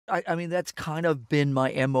I mean, that's kind of been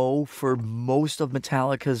my MO for most of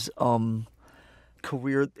Metallica's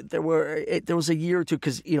career. There was a year or two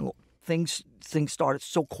because things started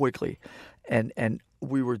so quickly, and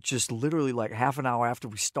we were just literally like half an hour after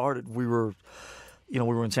we started, we were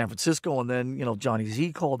in San Francisco, and then Johnny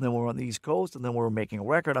Z called, and then we were on the East Coast, and then we were making a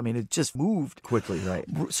record. I mean, it just moved quickly, right?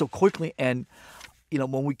 So quickly, and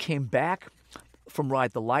when we came back from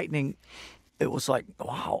Ride the Lightning, it was like,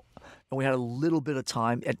 wow. And we had a little bit of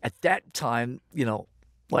time. At that time,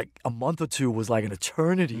 like a month or two was like an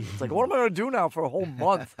eternity. It's like, what am I going to do now for a whole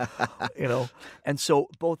month? And so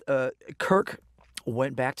both Kirk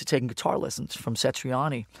went back to taking guitar lessons from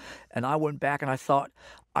Satriani, and I went back and I thought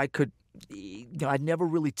I could. I'd never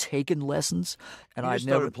really taken lessons, and I never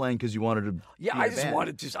started playing because you wanted to. Yeah, I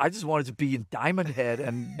just wanted to be in Diamond Head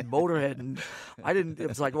and Motorhead, and I didn't. It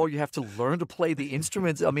was like, oh, you have to learn to play the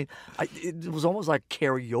instruments. I mean, it was almost like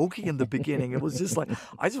karaoke in the beginning. It was just like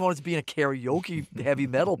I just wanted to be in a karaoke heavy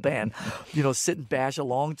metal band, sit and bash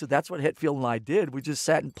along to. That's what Hetfield and I did. We just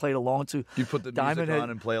sat and played along to. You put the Diamond music Head on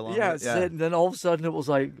and play along. Yeah, yeah. And then all of a sudden it was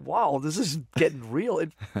like, wow, this is getting real.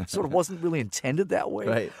 It sort of wasn't really intended that way,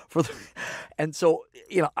 right? And so,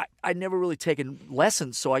 I'd never really taken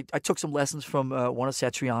lessons. So I took some lessons from one of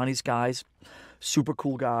Satriani's guys, super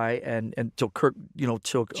cool guy, and until Kirk,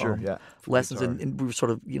 took lessons, and we were sort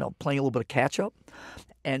of, playing a little bit of catch up.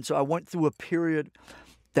 And so I went through a period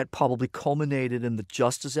that probably culminated in the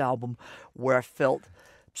Justice album, where I felt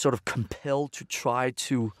sort of compelled to try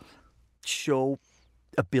to show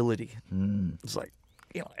ability. It's like,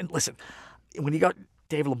 and listen, when you got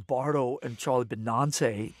Dave Lombardo and Charlie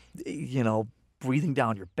Benante, breathing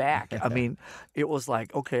down your back. I mean, it was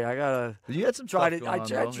like, okay, I gotta. You had some try stuff to. going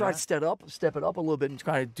I on, tried to step it up a little bit, and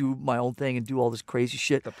try to do my own thing and do all this crazy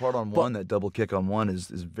shit. The part on one, that double kick on one, is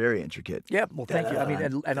very intricate. Yeah, well, thank you. I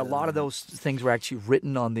mean, and a lot of those things were actually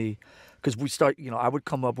written on the, because we start. I would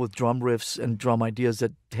come up with drum riffs and drum ideas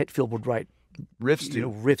that Hetfield would write. Riffs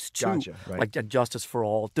too. Riffs too. Gotcha, right. Like Justice for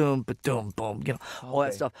All, boom, all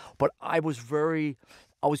that stuff. But I was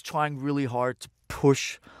trying really hard to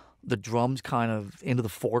push the drums kind of into the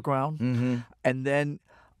foreground. And then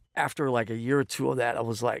after like a year or two of that, I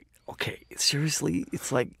was like, okay, seriously,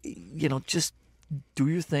 it's like, just do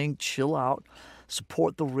your thing, chill out,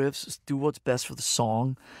 support the riffs, do what's best for the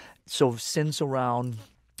song. So since around,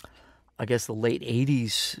 I guess, the late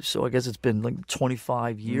 80s, so I guess it's been like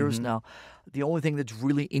 25 years now, the only thing that's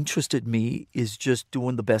really interested me is just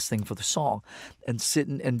doing the best thing for the song and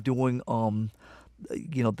sitting and doing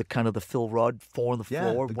the kind of the Phil Rudd 4 on the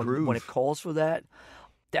floor when it calls for that.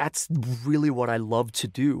 That's really what I love to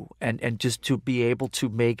do, and just to be able to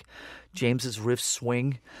make James's riff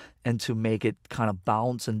swing and to make it kind of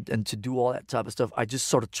bounce and to do all that type of stuff. I just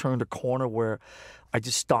sort of turned a corner where I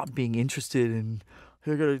just stopped being interested in,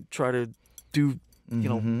 I gotta try to do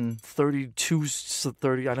 32 to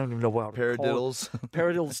 30, I don't even know what paradiddles.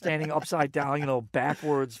 Paradiddles standing upside down,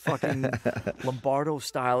 backwards, fucking Lombardo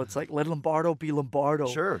style. It's like, let Lombardo be Lombardo.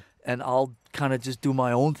 Sure. And I'll kind of just do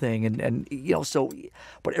my own thing. And so,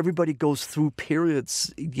 but everybody goes through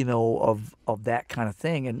periods, of that kind of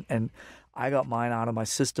thing. And I got mine out of my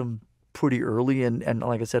system pretty early. And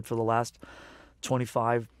like I said, for the last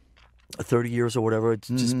 25, 30 years or whatever, it's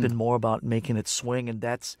just been more about making it swing. And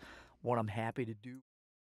that's what I'm happy to do.